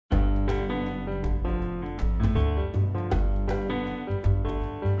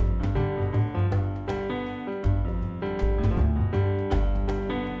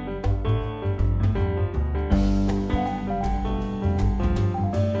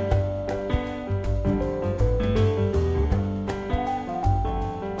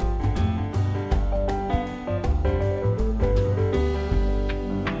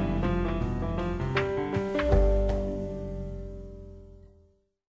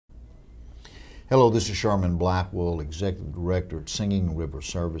Hello, this is Sherman Blackwell, Executive Director at Singing River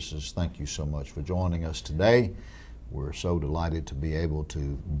Services. Thank you so much for joining us today. We're so delighted to be able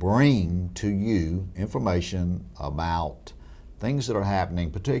to bring to you information about things that are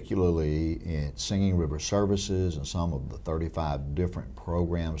happening, particularly in Singing River Services and some of the 35 different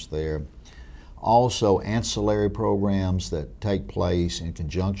programs there. Also, ancillary programs that take place in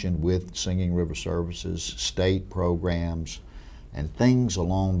conjunction with Singing River Services, state programs, and things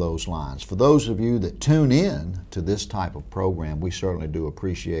along those lines. For those of you that tune in to this type of program, we certainly do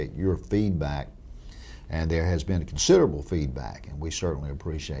appreciate your feedback, and there has been considerable feedback, and we certainly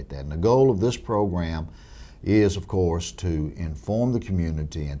appreciate that. And the goal of this program is, of course, to inform the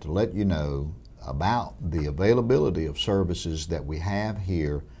community and to let you know about the availability of services that we have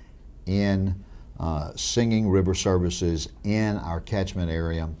here in Singing River Services in our catchment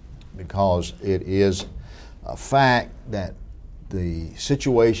area, because it is a fact that the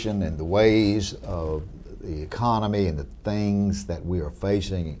situation and the ways of the economy and the things that we are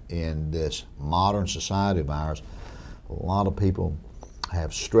facing in this modern society of ours, a lot of people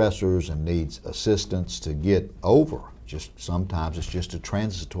have stressors and needs assistance to get over. Just sometimes it's just a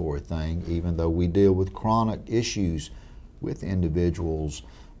transitory thing, even though we deal with chronic issues with individuals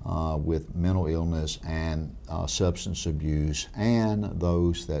with mental illness and substance abuse, and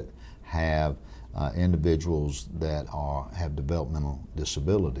those that have individuals that have developmental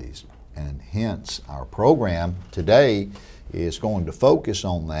disabilities. And hence our program today is going to focus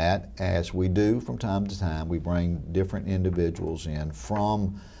on that, as we do from time to time. We bring different individuals in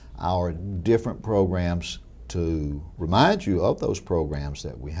from our different programs to remind you of those programs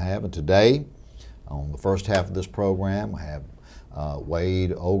that we have. And today, on the first half of this program, we have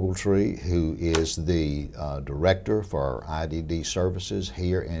Wade Ogletree, who is the Director for IDD Services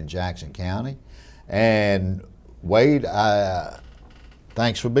here in Jackson County. And Wade,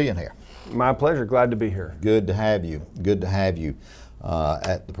 thanks for being here. My pleasure. Glad to be here. Good to have you. Good to have you.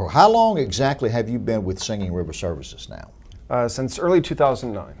 How long exactly have you been with Singing River Services now? Since early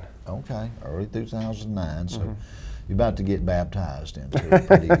 2009. Okay, early 2009. So you're about to get baptized into it.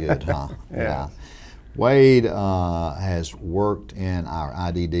 Pretty good, huh? Yeah. Wade has worked in our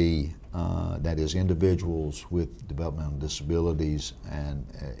IDD, that is individuals with developmental disabilities, and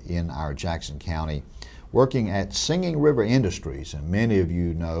in our Jackson County, working at Singing River Industries. And many of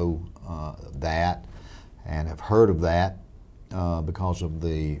you know that and have heard of that because of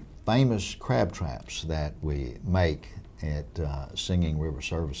the famous crab traps that we make at Singing River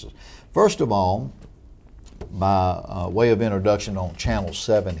Services. First of all, by way of introduction on Channel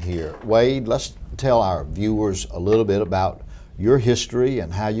 7 here, Wade, let's tell our viewers a little bit about your history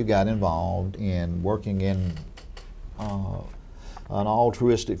and how you got involved in working in an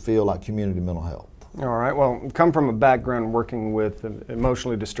altruistic field like community mental health. All right. Well, I come from a background working with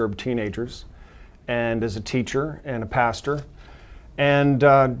emotionally disturbed teenagers, and as a teacher and a pastor, and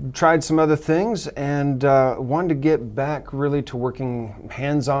tried some other things, and wanted to get back really to working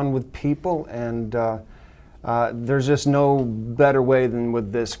hands-on with people, and there's just no better way than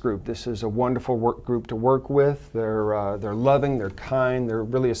with this group. This is a wonderful group to work with. They're loving, they're kind, they're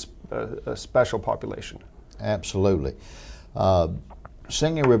really a special population. Absolutely.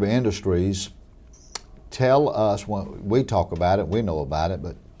 Singing River Industries, tell us, when we talk about it, we know about it,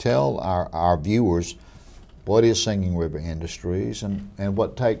 but tell our viewers what is Singing River Industries and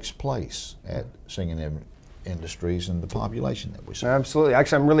what takes place at Singing River Industries and the population that we see. Absolutely.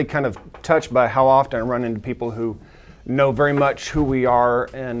 Actually, I'm really kind of touched by how often I run into people who know very much who we are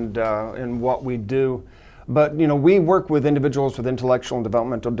and what we do. But you know, we work with individuals with intellectual and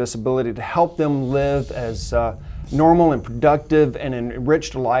developmental disability to help them live as normal and productive and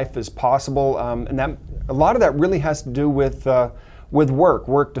enriched life as possible. And that a lot of that really has to do with work.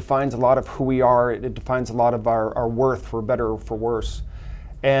 Work defines a lot of who we are. It defines a lot of our worth, for better or for worse.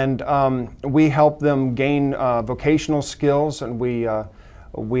 And we help them gain vocational skills, and we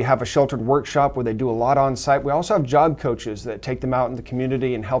have a sheltered workshop where they do a lot on site. We also have job coaches that take them out in the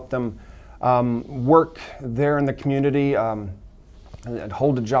community and help them work there in the community, and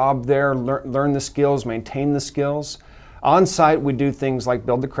hold a job there, learn the skills, maintain the skills. On site, we do things like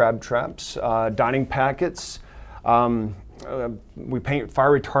build the crab traps, dining packets. We paint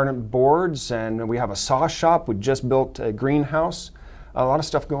fire retardant boards, and we have a saw shop. We just built a greenhouse. A lot of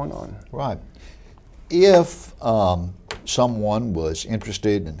stuff going on. Right. If someone was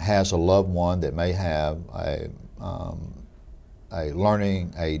interested and has a loved one that may have a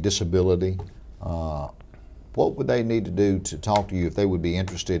disability, what would they need to do to talk to you if they would be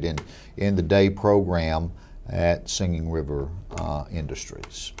interested in the day program at Singing River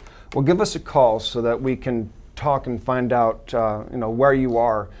Industries? Well, give us a call so that we can talk and find out where you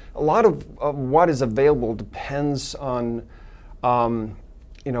are. A lot of what is available depends on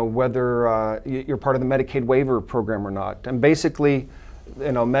whether you're part of the Medicaid waiver program or not. And basically,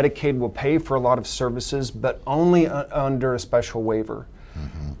 Medicaid will pay for a lot of services, but only under a special waiver.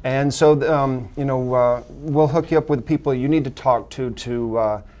 Mm-hmm. And so, we'll hook you up with people you need to talk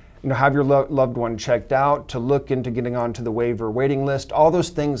to have your loved one checked out, to look into getting onto the waiver waiting list, all those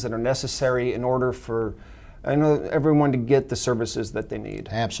things that are necessary in order for everyone to get the services that they need.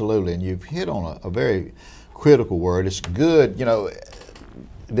 Absolutely, and you've hit on a very critical word. It's good,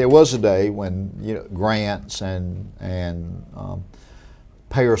 there was a day when grants and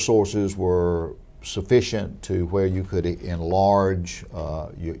payer sources were sufficient to where you could enlarge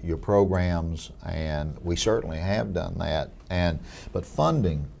your programs, and we certainly have done that. But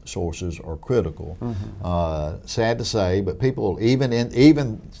funding sources are critical. Mm-hmm. Sad to say, but people, even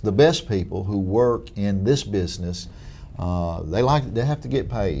the best people who work in this business, they have to get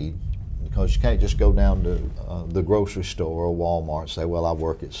paid, because you can't just go down to the grocery store or Walmart and say, well, I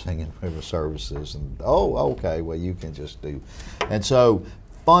work at Singing River Services, and okay, well, you can just do. And so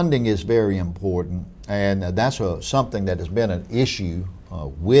funding is very important, and that's something that has been an issue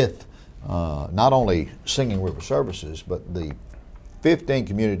with not only Singing River Services, but the 15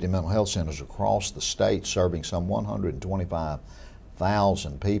 community mental health centers across the state serving some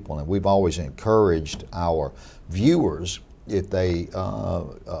 125,000 people. And we've always encouraged our viewers, if they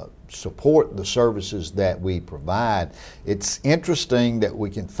support the services that we provide. It's interesting that we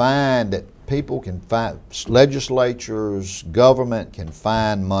can find that people can find, legislatures, government can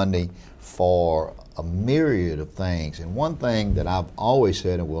find money for a myriad of things. And one thing that I've always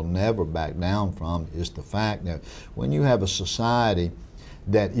said and will never back down from is the fact that when you have a society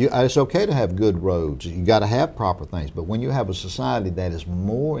that it's okay to have good roads, you got to have proper things, but when you have a society that is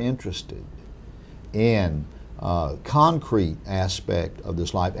more interested in concrete aspect of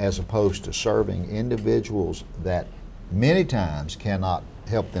this life as opposed to serving individuals that many times cannot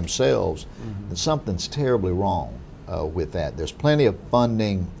help themselves, mm-hmm. then something's terribly wrong with that. There's plenty of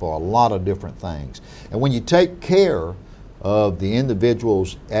funding for a lot of different things. And when you take care of the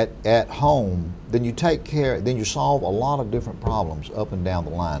individuals at home, then you solve a lot of different problems up and down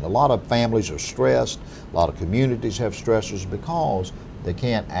the line. A lot of families are stressed, a lot of communities have stressors because they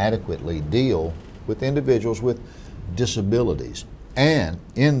can't adequately deal with individuals with disabilities. And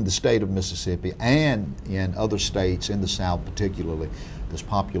in the state of Mississippi and in other states, in the South particularly, this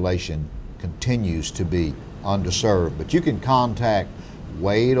population continues to be underserved. But you can contact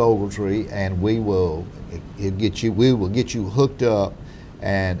Wade Ogletree, and we will get you hooked up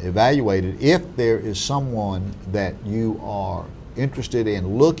and evaluated. If there is someone that you are interested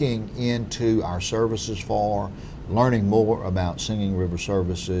in looking into our services for, learning more about Singing River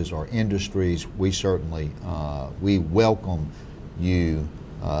Services or industries, we certainly we welcome you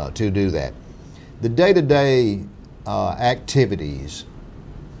to do that. The day-to-day activities,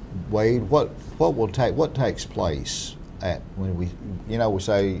 Wade, what takes place at when we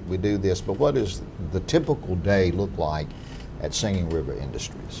say we do this, but what does the typical day look like at Singing River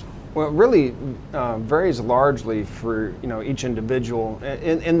Industries? Well, it really varies largely for each individual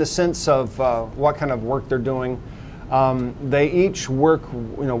in the sense of what kind of work they're doing. They each work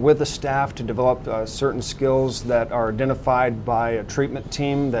with the staff to develop certain skills that are identified by a treatment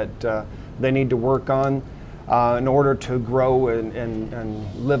team that they need to work on in order to grow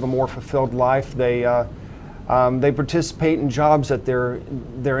and live a more fulfilled life. They participate in jobs that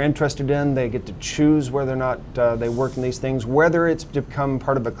they're interested in. They get to choose whether or not they work in these things, whether it's to become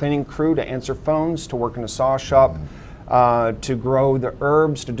part of a cleaning crew, to answer phones, to work in a saw shop, to grow the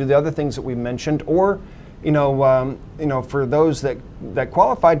herbs, to do the other things that we mentioned, or for those that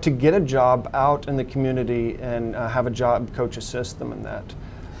qualified, to get a job out in the community and have a job coach assist them in that.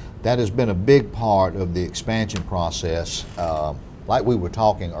 That has been a big part of the expansion process. Like we were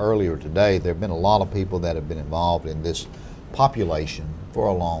talking earlier today, there have been a lot of people that have been involved in this population for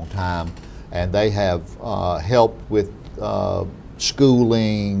a long time, and they have helped with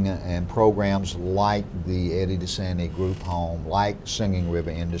schooling and programs like the Eddie DeSanti Group Home, like Singing River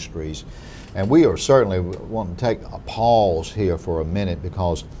Industries. And we are certainly wanting to take a pause here for a minute,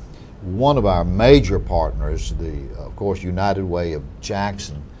 because one of our major partners, of course, United Way of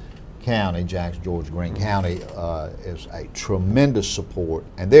Jackson County, George Greene County, is a tremendous support.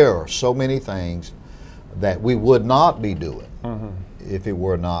 And there are so many things that we would not be doing if it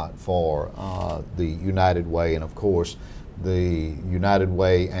were not for the United Way, and of course the United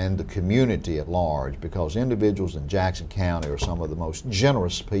Way and the community at large, because individuals in Jackson County are some of the most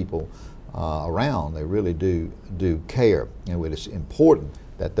generous people around. They really do care, and it is important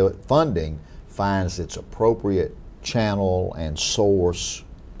that the funding finds its appropriate channel and source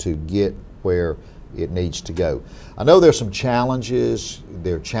to get where it needs to go. I know there's some challenges.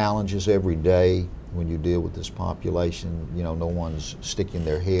 There are challenges every day when you deal with this population. You know, no one's sticking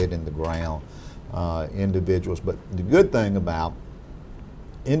their head in the ground, individuals. But the good thing about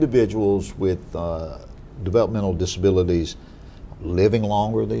individuals with developmental disabilities living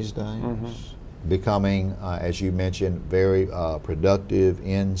longer these days, becoming, as you mentioned, very productive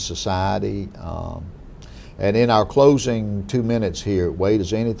in society. And in our closing 2 minutes here, Wade, is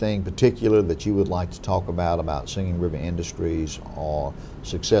there anything particular that you would like to talk about Singing River Industries or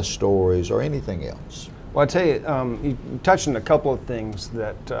success stories or anything else? Well, I tell you, you touched on a couple of things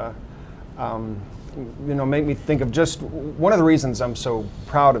that you know, make me think of just one of the reasons I'm so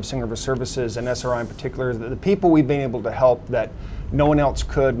proud of Singing River Services and SRI in particular is that the people we've been able to help that no one else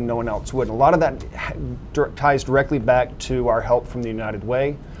could and no one else would. And a lot of that ties directly back to our help from the United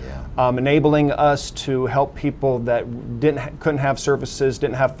Way, enabling us to help people that couldn't have services,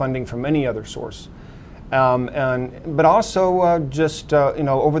 didn't have funding from any other source. But also just you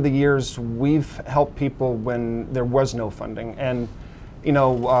know, over the years we've helped people when there was no funding, and you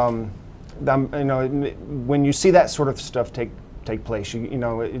know, when you see that sort of stuff take place, you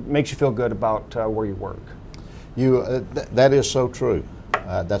know, it makes you feel good about where you work. That is so true.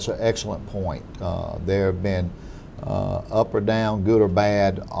 That's an excellent point. There have been up or down, good or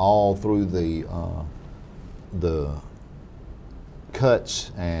bad, all through the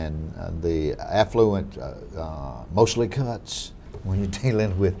cuts and the affluent, mostly cuts when you're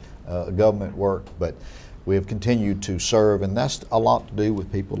dealing with government work. But we have continued to serve, and that's a lot to do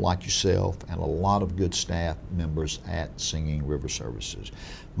with people like yourself and a lot of good staff members at Singing River Services.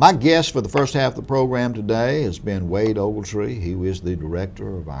 My guest for the first half of the program today has been Wade Ogletree. He is the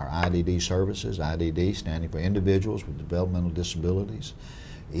director of our IDD services, IDD standing for Individuals with Developmental Disabilities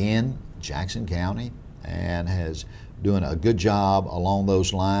in Jackson County, and has doing a good job along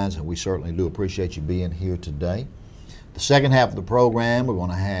those lines, and we certainly do appreciate you being here today. The second half of the program, we're going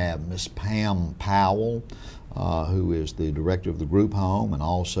to have Miss Pam Powell, who is the director of the group home and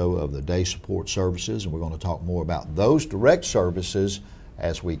also of the day support services, and we're going to talk more about those direct services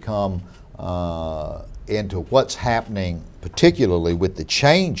as we come into what's happening, particularly with the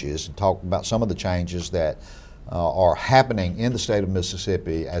changes, and talk about some of the changes that are happening in the state of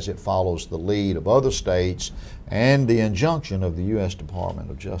Mississippi as it follows the lead of other states and the injunction of the U.S. Department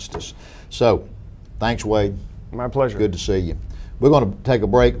of Justice. So, thanks, Wade. My pleasure. Good to see you. We're going to take a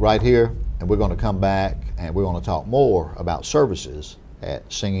break right here, and we're going to come back and we're going to talk more about services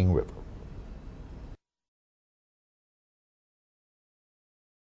at Singing River.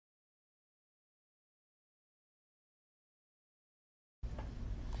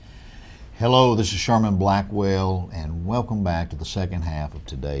 Hello, this is Sherman Blackwell, and welcome back to the second half of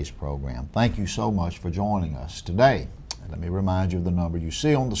today's program. Thank you so much for joining us today. Let me remind you of the number you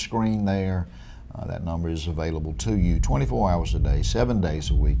see on the screen there. That number is available to you 24 hours a day, 7 days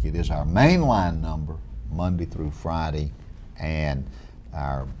a week. It is our mainline number, Monday through Friday, and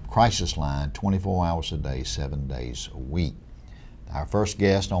our crisis line, 24 hours a day, 7 days a week. Our first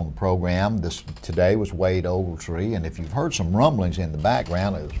guest on the program today was Wade Ogletree, and if you've heard some rumblings in the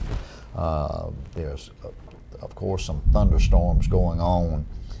background, there's, of course, some thunderstorms going on.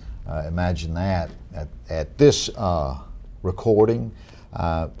 Imagine that. At this recording,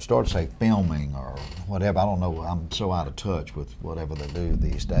 start to say filming or whatever. I don't know. I'm so out of touch with whatever they do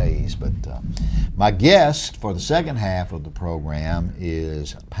these days. But my guest for the second half of the program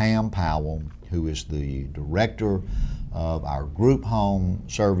is Pam Powell, who is the director of our group home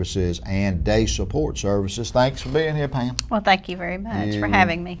services and day support services. Thanks for being here, Pam. Well, thank you very much for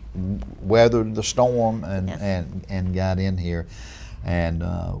having me. Weathered the storm and, Yes. and got in here, and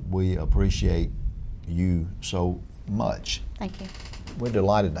we appreciate you so much. Thank you. We're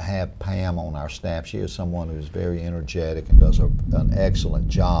delighted to have Pam on our staff. She is someone who's very energetic and does an excellent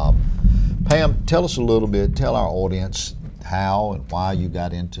job. Pam, tell us a little bit, tell our audience how and why you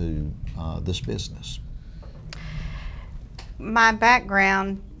got into this business. My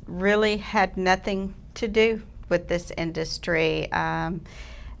background really had nothing to do with this industry.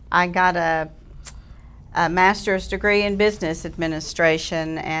 I got a master's degree in business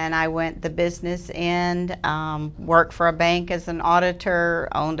administration, and I went the business end, worked for a bank as an auditor,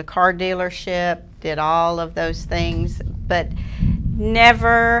 owned a car dealership, did all of those things, but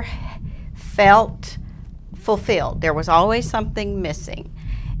never felt fulfilled. There was always something missing.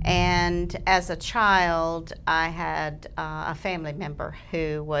 And as a child, I had a family member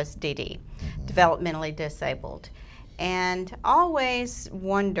who was DD, developmentally disabled, and always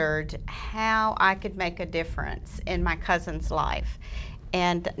wondered how I could make a difference in my cousin's life.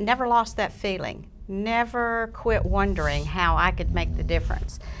 and never lost that feeling. Never quit wondering how I could make the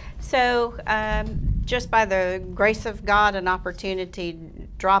difference. So just by the grace of God, an opportunity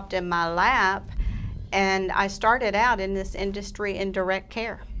dropped in my lap, and I started out in this industry in direct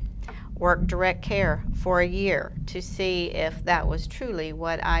care. Worked direct care for a year to see if that was truly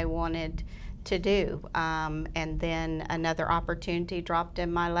what I wanted to do. And then another opportunity dropped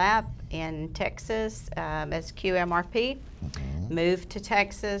in my lap in Texas as QMRP. Moved to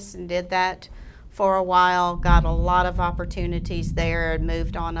Texas and did that for a while, got a lot of opportunities there, and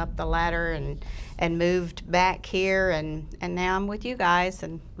moved on up the ladder and moved back here, and now I'm with you guys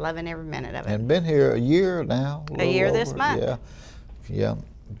and loving every minute of it. And been here a year now. A year this month. Yeah, yeah,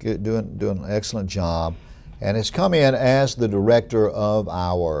 good, doing an excellent job. And has come in as the director of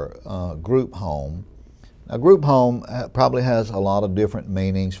our group home. Now, group home probably has a lot of different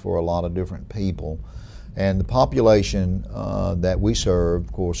meanings for a lot of different people. And the population that we serve,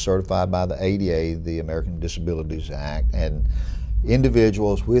 of course, certified by the ADA, the American Disabilities Act, and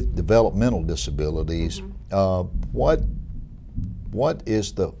individuals with developmental disabilities. What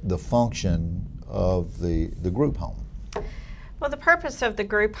is the function of the group home? Well, the purpose of the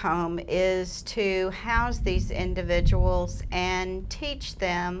group home is to house these individuals and teach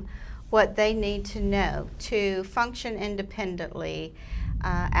them what they need to know to function independently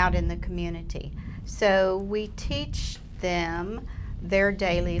out in the community. So we teach them their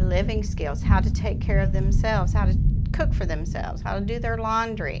daily living skills, how to take care of themselves, how to cook for themselves, how to do their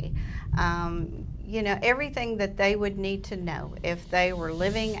laundry, you know, everything that they would need to know if they were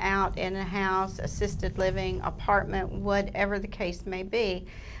living out in a house, assisted living, apartment, whatever the case may be.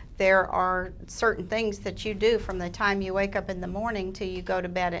 There are certain things that you do from the time you wake up in the morning till you go to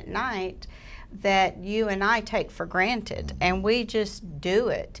bed at night that you and I take for granted, and we just do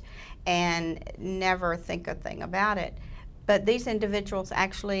it and never think a thing about it. But these individuals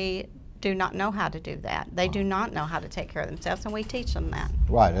actually do not know how to do that. They do not know how to take care of themselves, and we teach them that.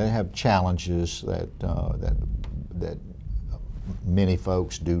 Right, they have challenges that many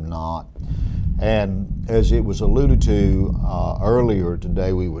folks do not. And as it was alluded to earlier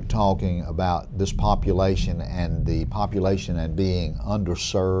today, we were talking about this population and being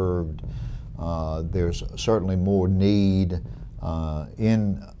underserved. There's certainly more need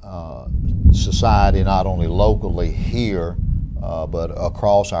in society, not only locally here, but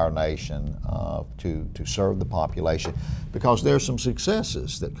across our nation to serve the population, because there's some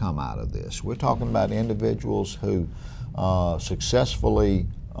successes that come out of this. We're talking about individuals who successfully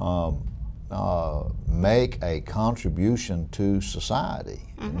make a contribution to society.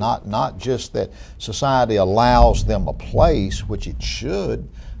 Not just that society allows them a place, which it should,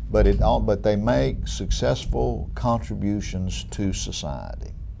 but they make successful contributions to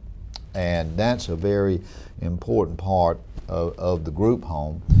society. And that's a very important part of the group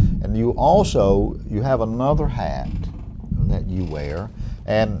home. And you have another hat that you wear.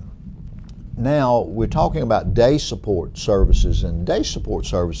 And now we're talking about day support services, and day support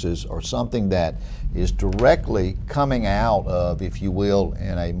services are something that is directly coming out of, if you will,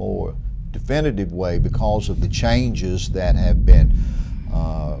 in a more definitive way because of the changes that have been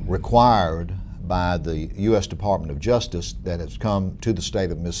required by the U.S. Department of Justice that has come to the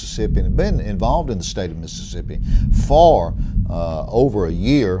state of Mississippi and been involved in the state of Mississippi for over a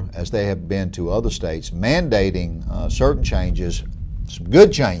year, as they have been to other states, mandating certain changes, some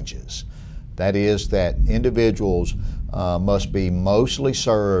good changes. That is, that individuals must be mostly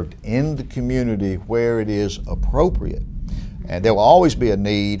served in the community where it is appropriate. And there will always be a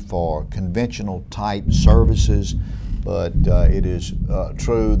need for conventional type services, but it is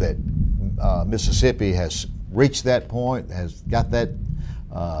true that Mississippi has reached that point, has got that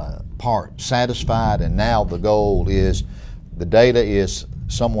part satisfied, and now the goal is, the data is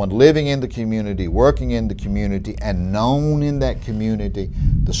someone living in the community, working in the community, and known in that community.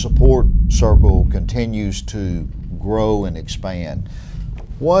 The support circle continues to grow and expand.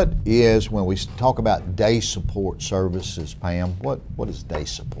 What is, when we talk about day support services, Pam, what does day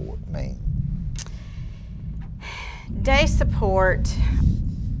support mean? Day support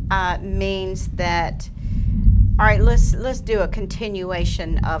means that, all right, let's do a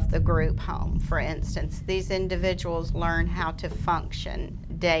continuation of the group home. For instance, these individuals learn how to function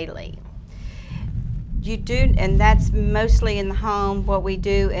daily. You do, and that's mostly in the home. What we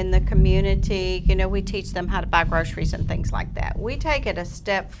do in the community, you know, we teach them how to buy groceries and things like that. We take it a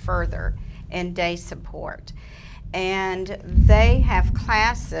step further in day support. And they have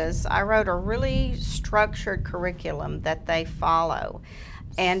classes. I wrote a really structured curriculum that they follow.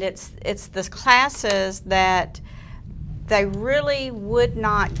 And it's the classes that they really would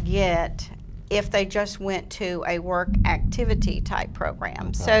not get if they just went to a work activity type program.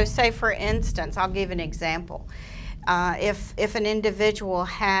 Okay. So say for instance, I'll give an example. If an individual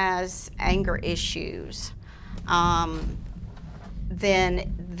has anger issues,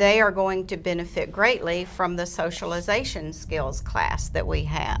 then they are going to benefit greatly from the socialization skills class that we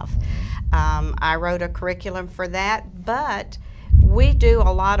have. I wrote a curriculum for that, but we do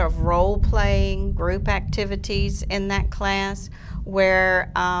a lot of role-playing group activities in that class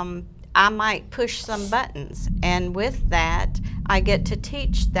where I might push some buttons, and with that I get to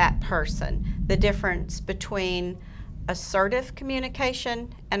teach that person the difference between assertive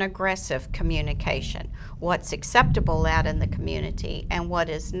communication and aggressive communication, what's acceptable out in the community and what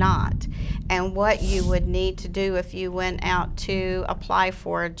is not, and what you would need to do if you went out to apply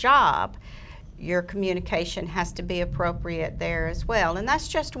for a job. Your communication has to be appropriate there as well. And that's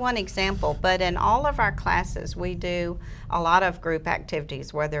just one example, but in all of our classes we do a lot of group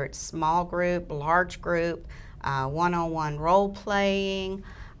activities, whether it's small group, large group, one-on-one role playing.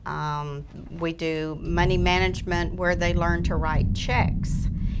 We do money management where they learn to write checks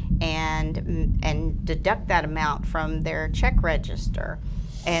and deduct that amount from their check register.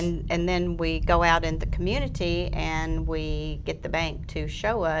 And then we go out in the community and we get the bank to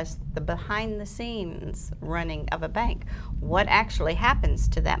show us the behind the scenes running of a bank. What actually happens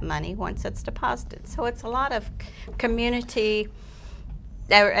to that money once it's deposited. So it's a lot of community,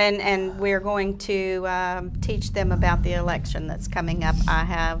 and we're going to teach them about the election that's coming up. I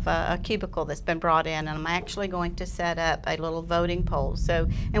have a cubicle that's been brought in, and I'm actually going to set up a little voting poll. So,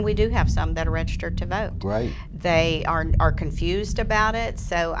 and we do have some that are registered to vote. Great. They are confused about it,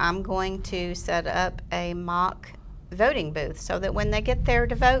 so I'm going to set up a mock voting booth so that when they get there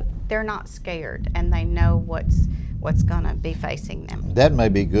to vote, they're not scared and they know what's going to be facing them. That may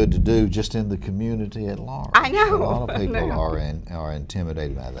be good to do just in the community at large. I know. A lot of people are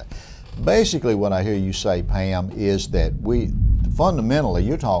intimidated by that. Basically what I hear you say, Pam, is that fundamentally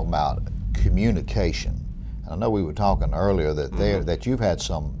you're talking about communication. I know we were talking earlier that that you've had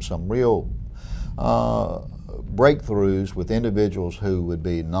some real breakthroughs with individuals who would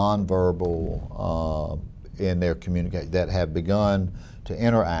be nonverbal in their communication, that have begun to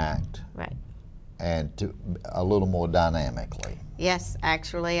interact. Right. And to a little more dynamically. Yes,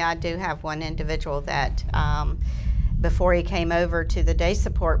 actually I do have one individual that before he came over to the day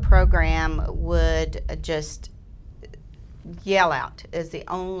support program would just yell out is the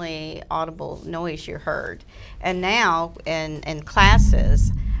only audible noise you heard. And now in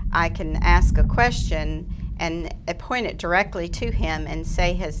classes I can ask a question and point it directly to him and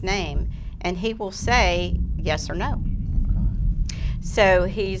say his name, and he will say yes or no. So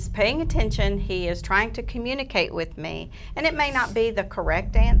he's paying attention, he is trying to communicate with me, and it may not be the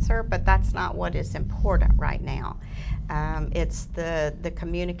correct answer, but that's not what is important right now. It's the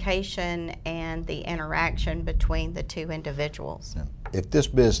communication and the interaction between the two individuals. If this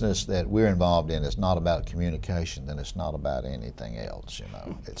business that we're involved in is not about communication, then it's not about anything else, you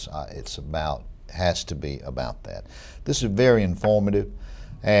know. Has to be about that. This is very informative,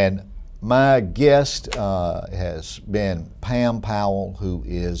 and my guest has been Pam Powell, who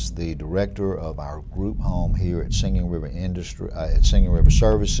is the director of our group home here at Singing River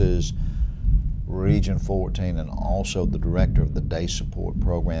Services, Region 14, and also the director of the day support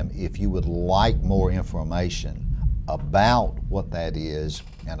program. If you would like more information about what that is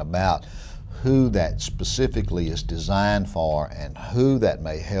and about who that specifically is designed for and who that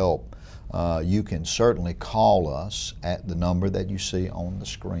may help, you can certainly call us at the number that you see on the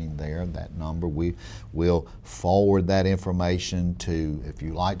screen there. That number, we will forward that information to, if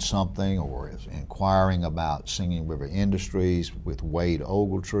you like something or is inquiring about Singing River Industries with Wade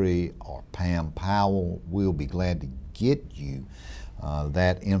Ogletree or Pam Powell, we'll be glad to get you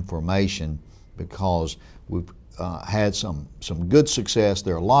that information, because we've had some good success.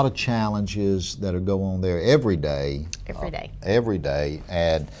 There are a lot of challenges that are going on there every day. Every day.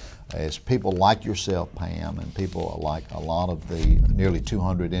 And as people like yourself, Pam, and people like a lot of the nearly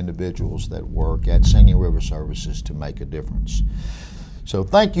 200 individuals that work at Singing River Services to make a difference. So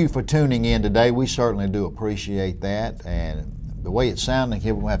thank you for tuning in today. We certainly do appreciate that. And the way it's sounding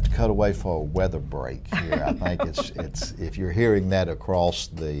here, we'll have to cut away for a weather break here. I think it's if you're hearing that across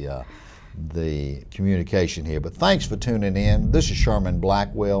the communication here. But thanks for tuning in. This is Sherman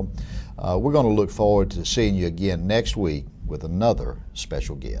Blackwell. We're going to look forward to seeing you again next week with another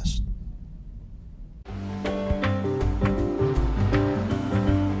special guest.